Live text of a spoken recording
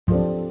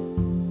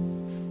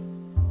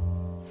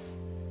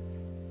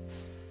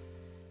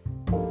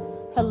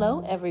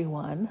Hello,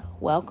 everyone.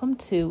 Welcome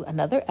to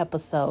another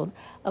episode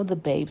of the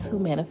Babes Who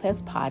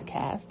Manifest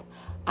podcast.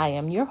 I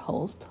am your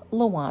host,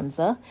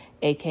 Lawanza,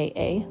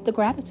 aka The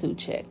Gratitude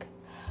Chick.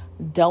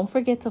 Don't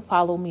forget to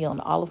follow me on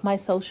all of my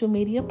social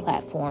media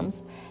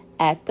platforms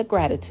at The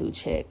Gratitude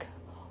Chick.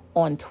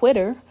 On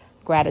Twitter,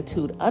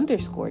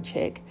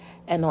 Gratitude_Chick,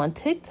 and on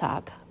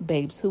TikTok,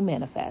 Babes Who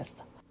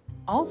Manifest.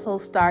 Also,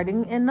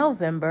 starting in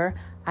November,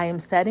 I am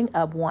setting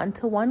up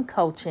one-to-one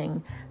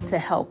coaching to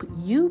help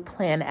you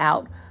plan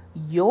out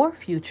your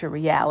future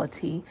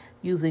reality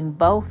using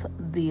both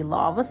the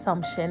law of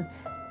assumption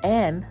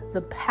and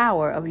the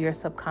power of your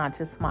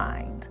subconscious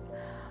mind.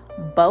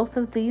 Both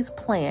of these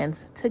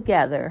plans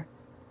together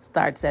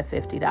starts at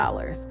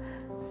 $50.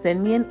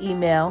 Send me an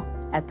email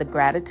at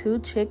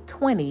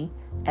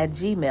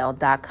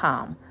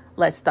thegratitudechick20@gmail.com.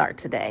 Let's start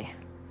today.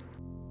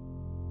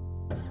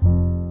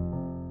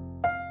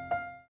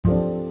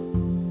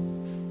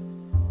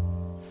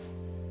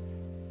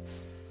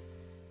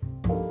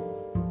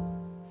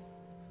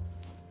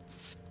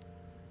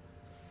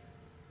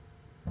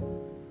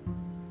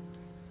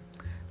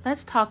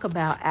 Let's talk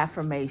about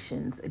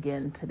affirmations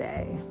again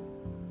today.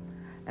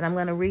 And I'm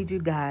going to read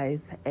you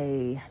guys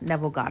a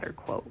Neville Goddard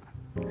quote.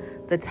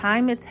 The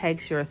time it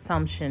takes your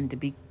assumption to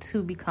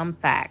become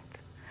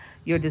fact,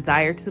 your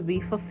desire to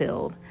be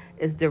fulfilled,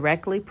 is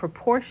directly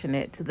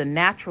proportionate to the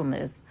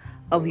naturalness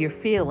of your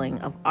feeling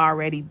of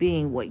already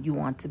being what you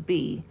want to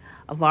be,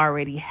 of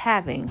already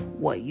having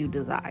what you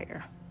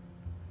desire.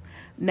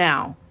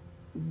 Now,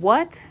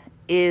 what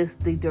is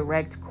the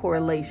direct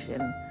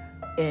correlation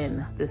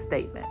in this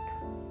statement?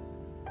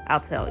 I'll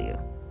tell you,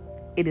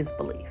 it is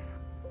belief.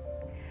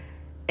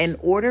 In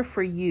order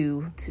for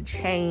you to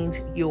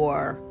change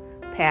your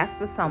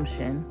past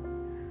assumption,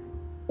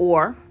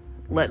 or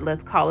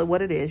let's call it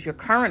what it is, your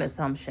current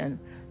assumption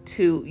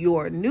to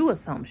your new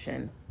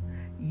assumption,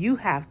 you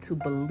have to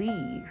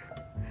believe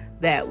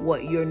that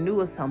what your new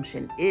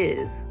assumption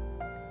is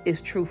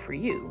true for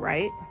you,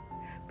 right?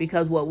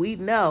 Because what we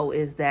know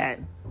is that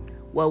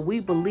what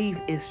we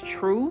believe is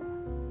true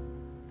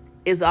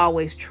is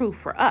always true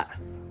for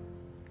us.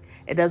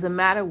 It doesn't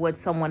matter what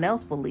someone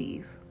else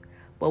believes,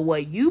 but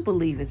what you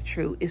believe is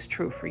true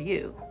for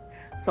you.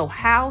 So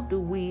how do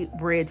we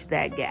bridge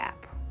that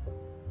gap?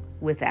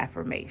 With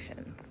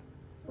affirmations.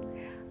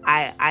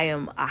 I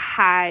am a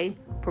high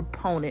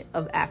proponent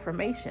of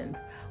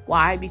affirmations.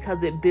 Why?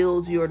 Because it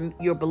builds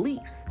your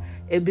beliefs.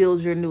 It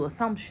builds your new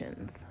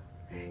assumptions.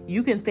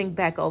 You can think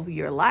back over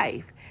your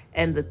life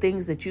and the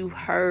things that you've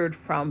heard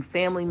from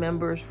family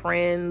members,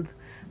 friends,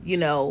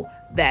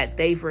 that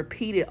they've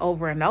repeated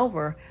over and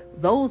over.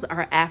 Those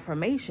are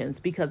affirmations,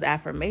 because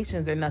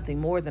affirmations are nothing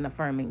more than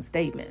affirming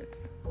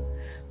statements.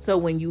 So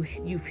when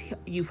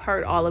you've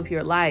heard all of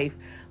your life,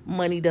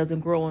 money doesn't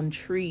grow on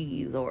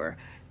trees, or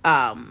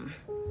I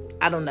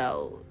don't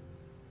know,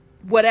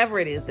 whatever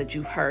it is that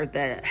you've heard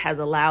that has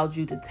allowed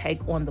you to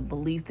take on the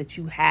belief that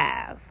you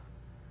have.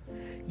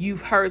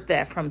 You've heard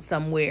that from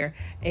somewhere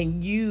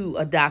and you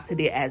adopted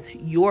it as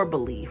your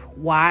belief.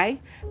 Why?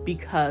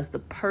 Because the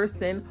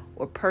person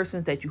or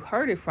persons that you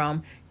heard it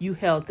from, you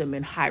held them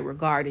in high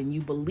regard and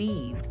you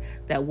believed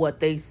that what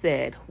they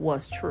said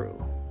was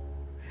true.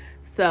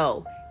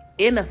 So,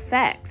 in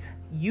effect,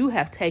 you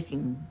have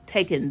taken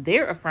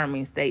their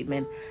affirming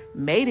statement,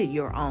 made it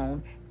your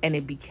own, and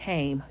it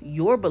became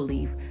your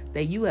belief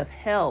that you have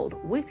held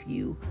with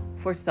you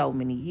for so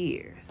many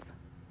years.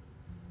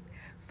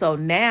 So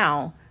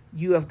now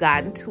you have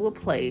gotten to a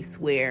place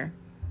where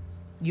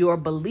your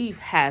belief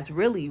has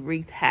really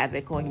wreaked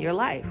havoc on your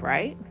life,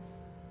 right?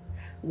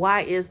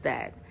 Why is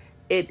that?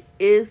 It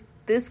is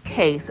this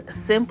case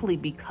simply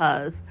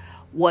because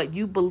what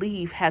you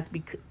believe has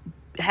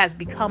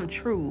become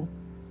true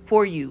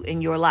for you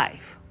in your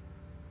life.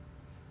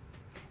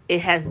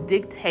 It has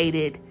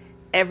dictated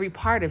every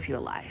part of your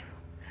life.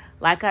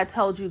 Like I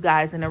told you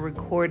guys in a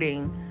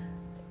recording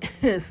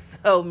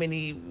so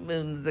many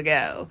moons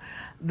ago,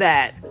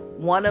 that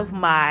one of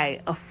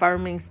my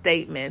affirming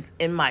statements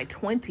in my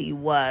 20s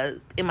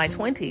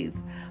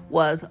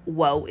was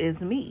woe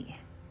is me.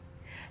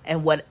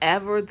 And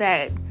whatever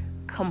that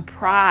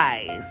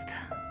comprised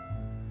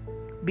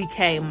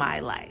became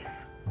my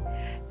life.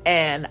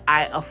 And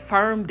I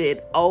affirmed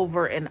it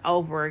over and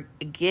over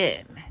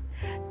again.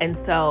 And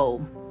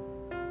so,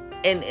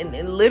 and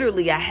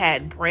literally I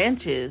had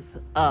branches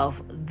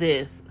of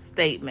this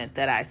statement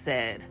that I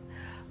said.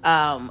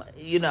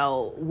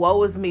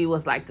 Woe is me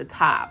was like the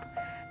top.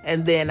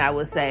 And then I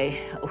would say,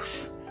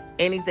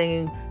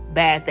 anything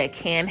bad that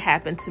can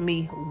happen to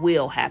me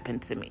will happen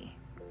to me.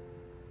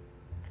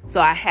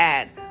 So I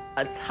had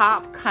a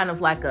top kind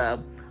of like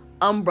a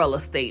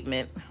umbrella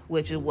statement,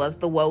 which it was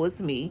the woe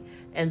is me,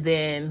 and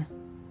then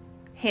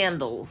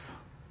handles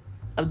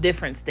of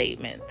different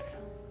statements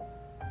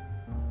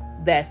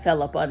that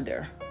fell up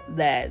under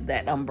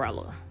that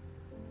umbrella.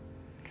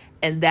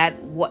 And that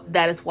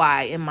is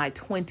why in my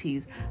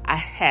 20s, I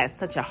had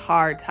such a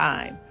hard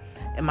time.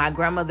 And my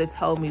grandmother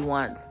told me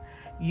once,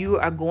 you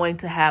are going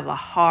to have a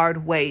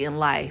hard way in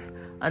life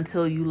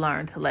until you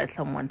learn to let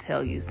someone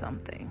tell you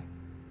something.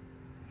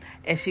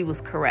 And she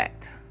was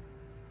correct,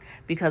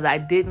 because I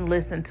didn't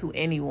listen to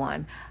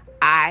anyone.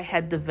 I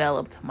had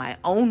developed my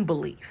own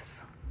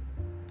beliefs,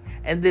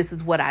 and this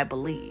is what I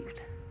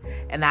believed.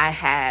 And I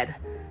had,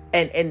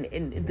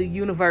 and the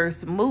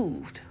universe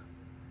moved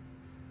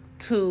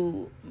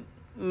to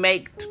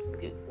make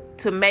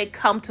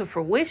come to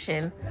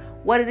fruition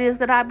what it is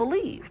that I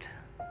believed.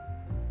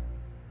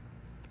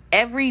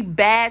 Every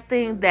bad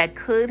thing that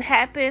could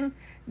happen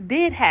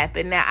did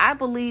happen. Now, I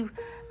believe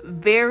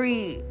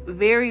very,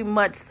 very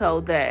much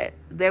so that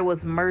there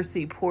was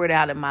mercy poured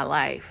out in my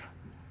life,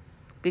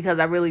 because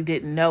I really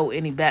didn't know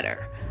any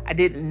better. I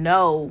didn't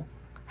know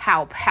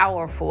how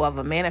powerful of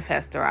a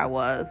manifester I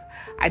was.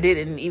 I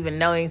didn't even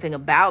know anything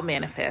about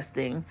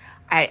manifesting.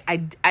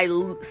 I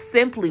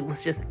simply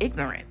was just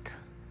ignorant.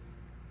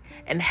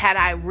 And had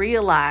I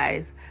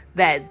realized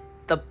that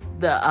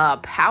the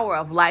power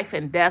of life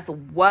and death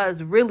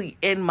was really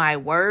in my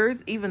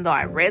words, even though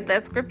I read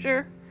that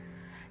scripture,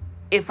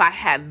 if I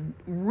had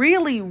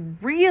really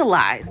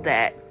realized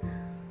that,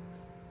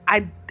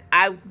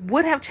 I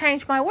would have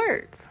changed my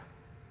words.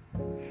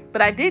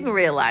 But I didn't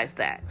realize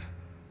that.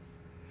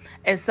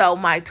 And so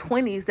my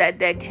 20s, that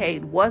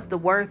decade, was the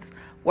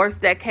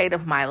worst decade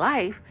of my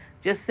life,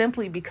 just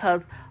simply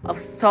because of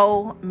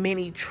so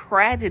many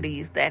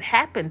tragedies that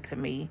happened to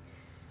me,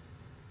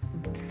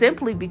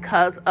 simply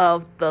because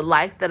of the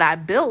life that I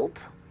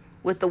built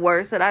with the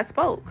words that I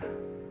spoke.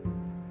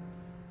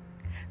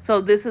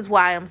 So this is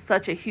why I'm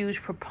such a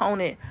huge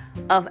proponent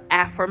of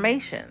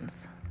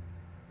affirmations.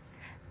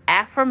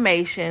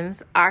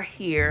 Affirmations are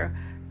here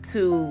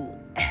to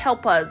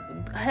help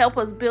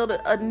us build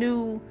a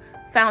new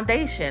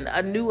foundation,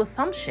 a new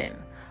assumption,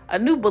 a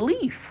new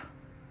belief.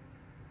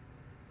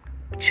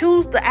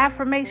 Choose the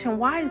affirmation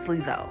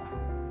wisely, though.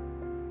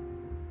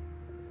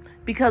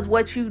 Because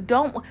what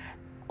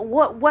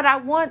I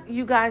want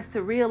you guys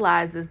to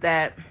realize is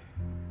that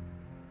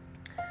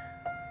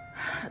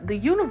the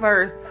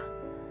universe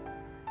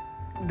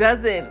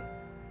doesn't,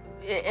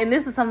 and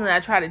this is something that I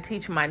try to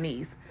teach my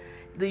niece,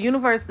 the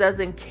universe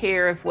doesn't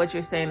care if what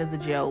you're saying is a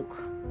joke.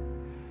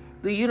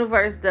 The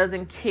universe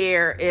doesn't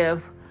care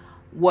if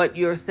what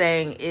you're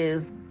saying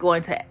is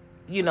going to,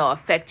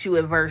 affect you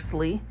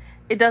adversely.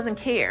 It doesn't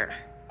care.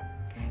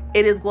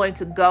 It is going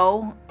to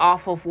go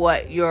off of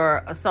what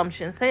your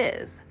assumption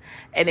says.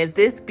 And if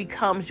this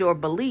becomes your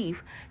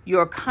belief,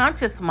 your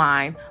conscious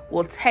mind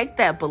will take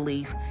that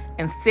belief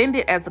and send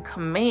it as a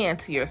command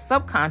to your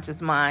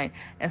subconscious mind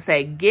and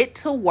say, get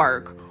to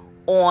work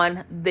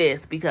on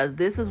this, because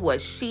this is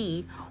what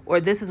she or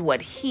this is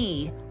what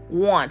he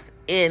wants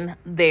in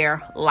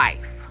their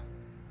life.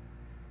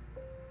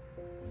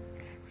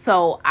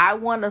 So I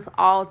want us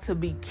all to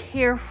be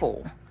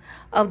careful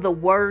of the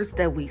words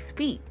that we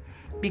speak,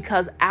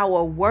 because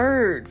our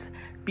words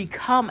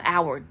become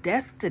our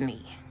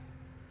destiny.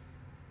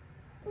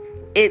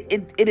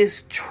 It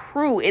is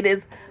true. It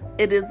is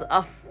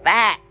a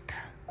fact.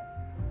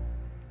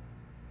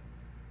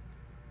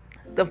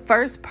 The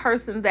first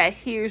person that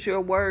hears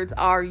your words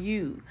are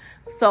you.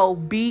 So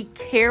be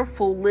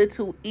careful,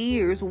 little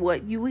ears,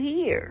 what you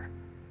hear.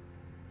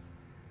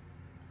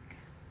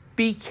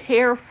 Be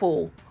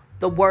careful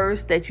the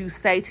words that you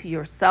say to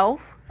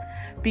yourself.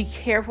 Be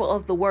careful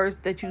of the words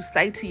that you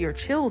say to your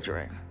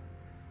children.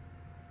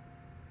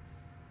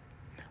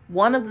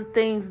 One of the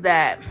things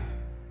that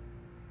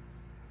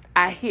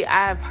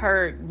I've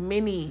heard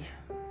many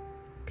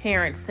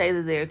parents say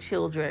to their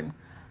children,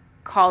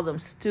 call them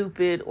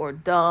stupid or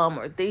dumb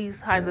or these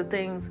kinds of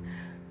things.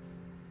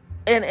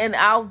 And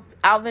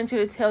I'll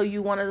venture to tell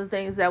you one of the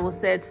things that was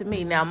said to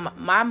me. Now,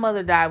 my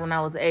mother died when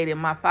I was 8, and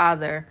my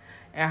father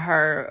and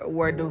her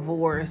were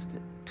divorced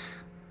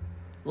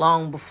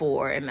long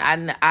before. And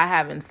I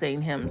haven't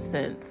seen him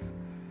since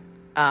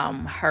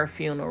her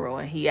funeral,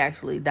 and he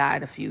actually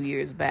died a few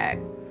years back.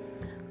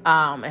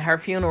 And her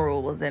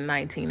funeral was in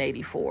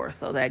 1984,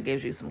 so that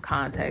gives you some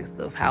context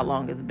of how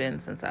long it's been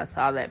since I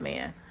saw that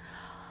man.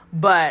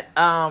 But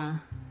I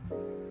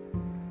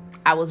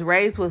was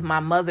raised with my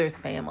mother's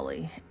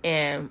family,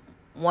 and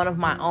one of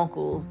my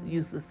uncles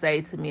used to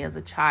say to me as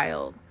a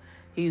child,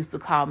 he used to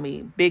call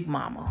me Big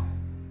Mama.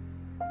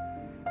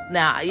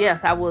 Now,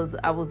 yes, I was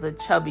a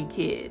chubby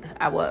kid.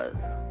 I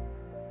was.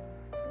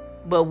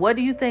 But what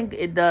do you think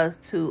it does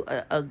to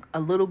a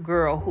little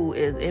girl who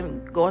is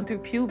going through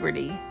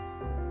puberty,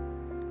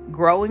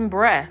 growing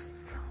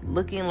breasts,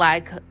 looking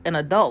like an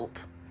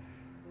adult,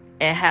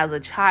 and has a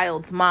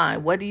child's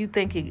mind? What do you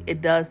think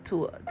it does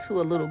to a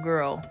little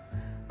girl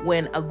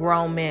when a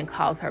grown man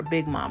calls her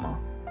Big Mama?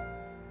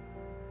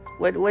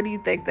 What do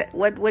you think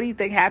what do you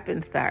think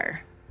happens to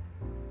her?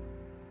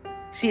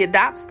 She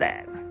adopts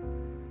that.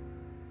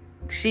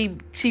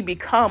 She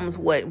becomes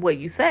what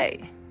you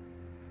say.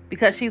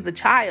 Because she's a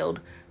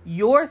child,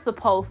 you're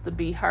supposed to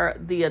be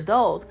the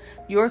adult.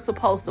 You're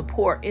supposed to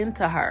pour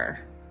into her.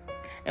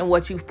 And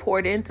what you've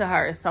poured into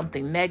her is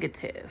something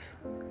negative.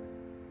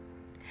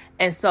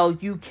 And so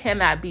you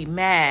cannot be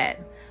mad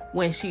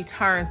when she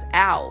turns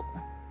out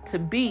to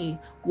be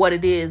what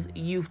it is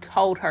you've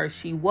told her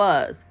she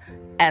was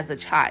as a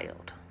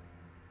child.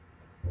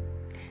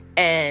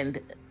 And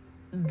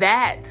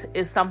that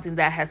is something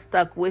that has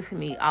stuck with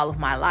me all of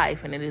my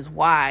life. And it is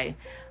why,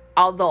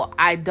 although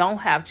I don't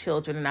have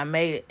children and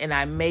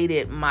I made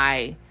it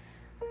my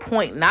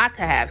point not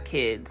to have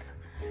kids,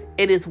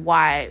 it is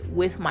why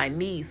with my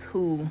niece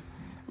who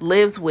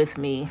lives with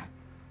me,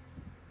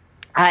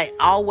 I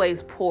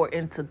always pour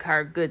into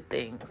her good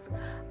things.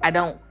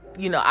 I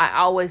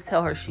always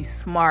tell her she's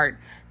smart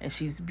and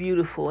she's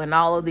beautiful and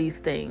all of these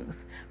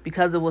things,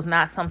 because it was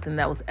not something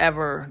that was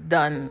ever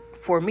done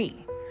for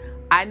me.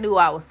 I knew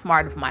I was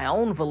smart of my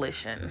own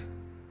volition.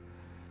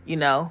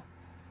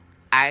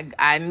 I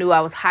knew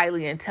I was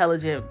highly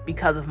intelligent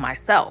because of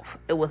myself.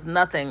 It was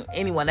nothing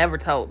anyone ever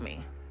told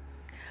me.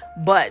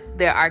 But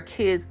there are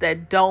kids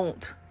that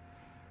don't,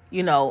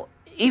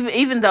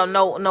 even though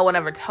no one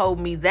ever told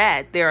me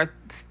that, there are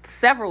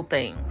several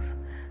things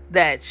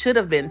that should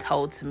have been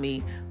told to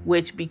me,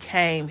 which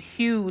became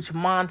huge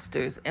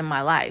monsters in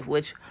my life,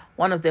 which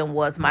one of them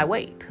was my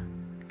weight.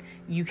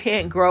 You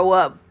can't grow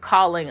up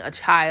calling a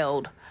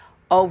child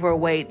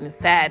overweight and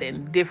fat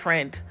and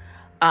different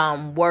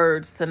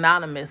words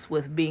synonymous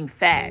with being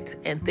fat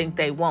and think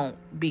they won't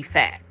be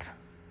fat.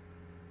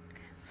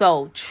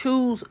 So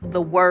choose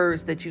the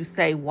words that you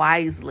say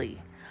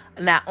wisely,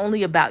 not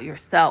only about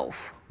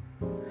yourself,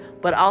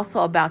 but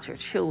also about your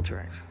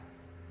children.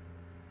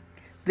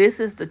 This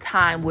is the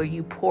time where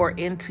you pour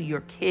into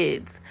your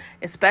kids,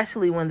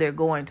 especially when they're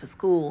going to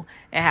school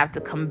and have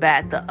to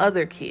combat the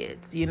other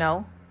kids,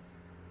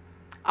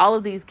 All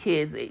of these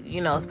kids,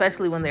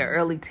 especially when they're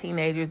early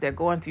teenagers, they're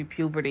going through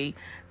puberty,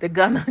 they're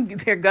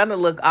gonna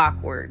look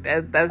awkward.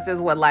 That's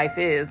just what life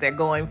is. They're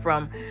going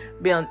from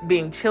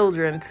being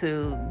children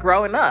to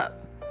growing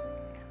up.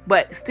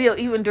 But still,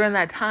 even during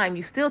that time,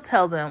 you still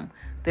tell them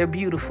they're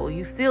beautiful.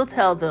 You still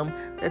tell them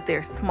that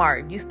they're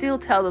smart. You still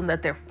tell them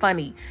that they're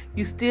funny.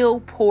 You still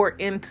pour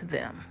into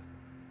them.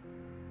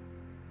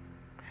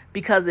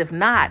 Because if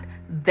not,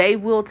 they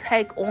will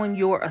take on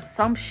your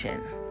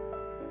assumption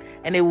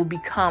and it will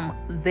become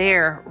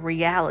their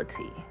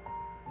reality.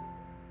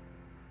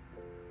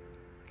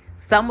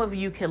 Some of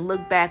you can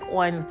look back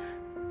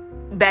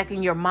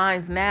in your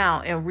minds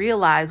now and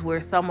realize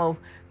where some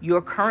of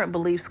your current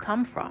beliefs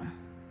come from.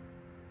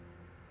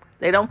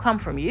 They don't come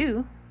from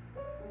you.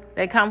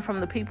 They come from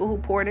the people who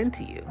poured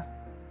into you.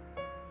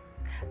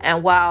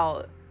 And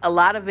while a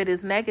lot of it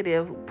is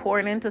negative,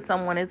 pouring into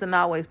someone isn't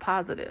always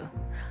positive.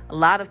 A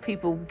lot of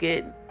people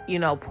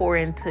pour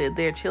into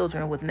their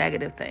children with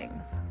negative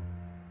things.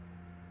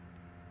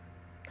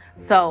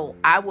 So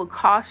I would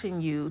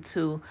caution you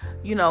to,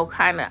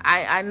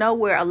 I know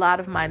where a lot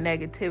of my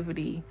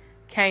negativity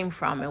came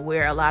from and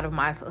where a lot of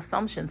my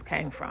assumptions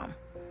came from.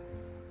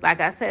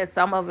 Like I said,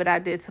 some of it I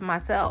did to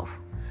myself.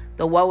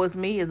 The woe is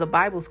me is a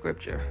Bible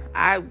scripture.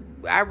 I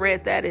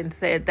read that and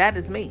said, that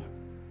is me.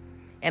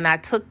 And I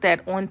took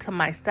that onto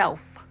myself.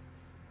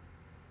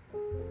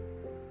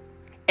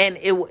 And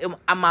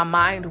my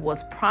mind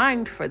was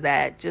primed for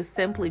that just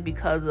simply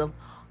because of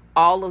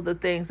all of the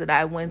things that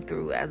I went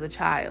through as a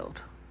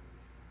child.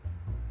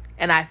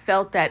 And I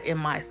felt that in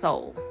my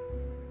soul,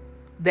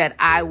 that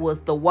I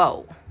was the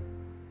woe,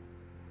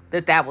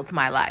 that was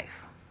my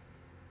life.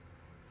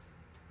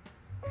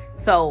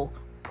 So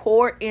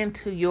pour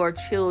into your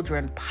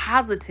children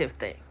positive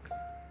things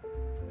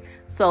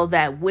so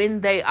that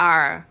when they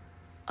are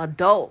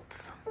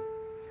adults,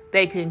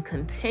 they can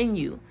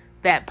continue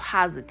that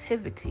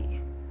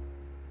positivity.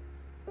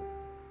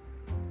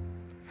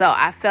 So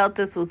I felt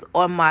this was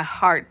on my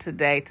heart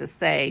today to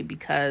say,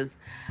 because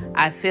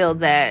I feel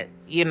that,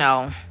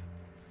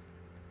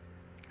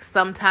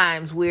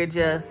 sometimes we're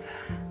just,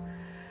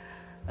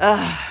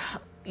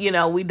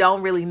 we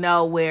don't really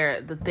know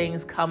where the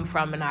things come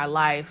from in our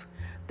life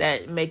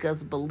that make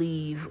us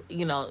believe,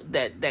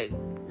 that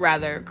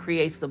rather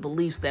creates the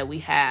beliefs that we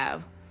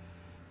have.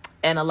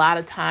 And a lot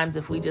of times,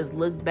 if we just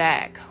look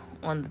back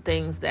on the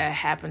things that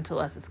happened to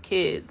us as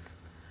kids,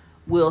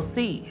 we'll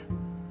see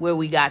where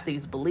we got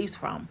these beliefs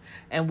from.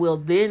 And we'll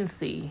then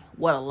see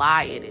what a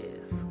lie it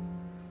is.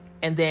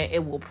 And then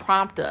it will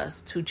prompt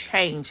us to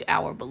change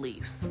our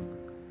beliefs.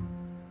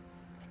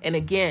 And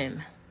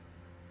again,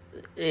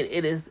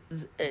 it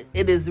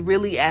is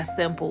really as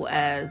simple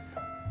as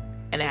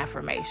an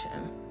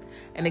affirmation.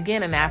 And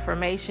again, an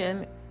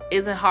affirmation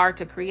isn't hard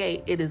to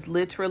create. It is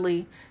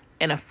literally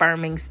an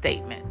affirming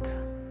statement.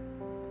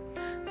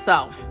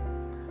 So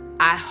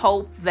I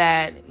hope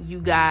that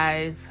you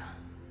guys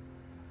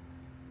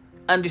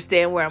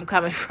understand where I'm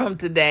coming from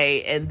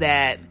today, and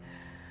that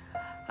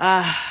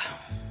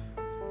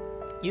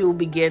you will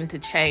begin to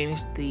change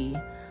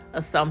the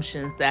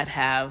assumptions that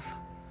have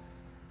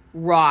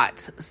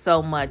wrought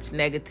so much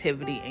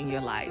negativity in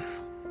your life.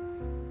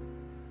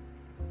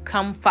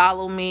 Come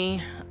follow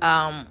me.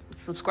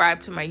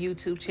 Subscribe to my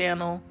YouTube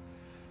channel.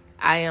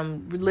 I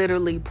am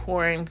literally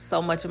pouring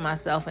so much of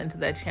myself into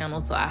that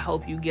channel, so I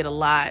hope you get a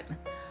lot.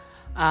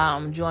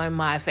 Join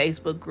my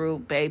Facebook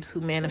group, Babes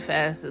Who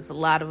Manifest. There's a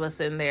lot of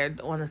us in there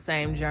on the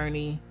same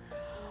journey.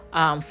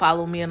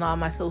 Follow me on all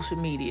my social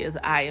medias.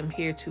 I am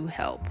here to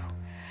help.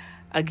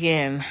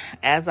 Again,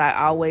 as I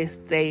always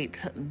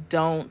state,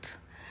 don't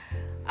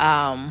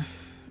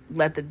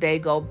let the day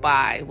go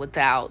by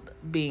without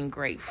being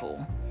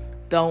grateful.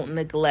 Don't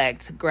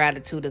neglect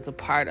gratitude as a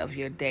part of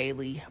your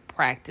daily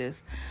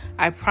practice.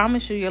 I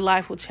promise you your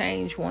life will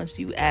change once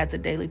you add the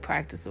daily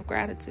practice of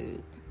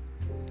gratitude.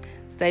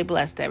 Stay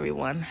blessed,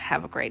 everyone.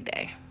 Have a great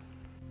day.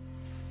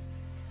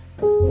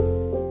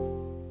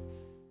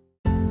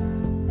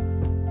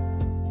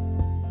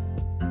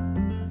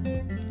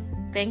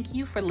 Thank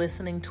you for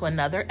listening to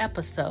another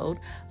episode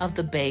of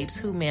the Babes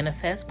Who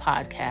Manifest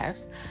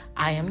podcast.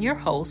 I am your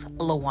host,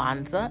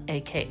 Lawanza,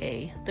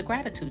 aka The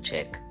Gratitude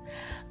Chick.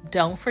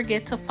 Don't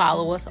forget to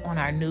follow us on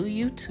our new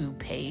YouTube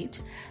page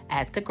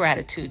at The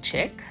Gratitude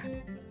Chick.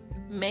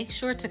 Make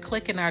sure to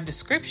click in our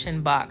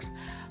description box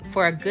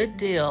for a good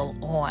deal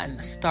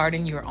on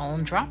starting your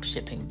own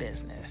dropshipping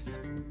business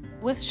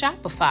with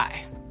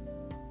Shopify.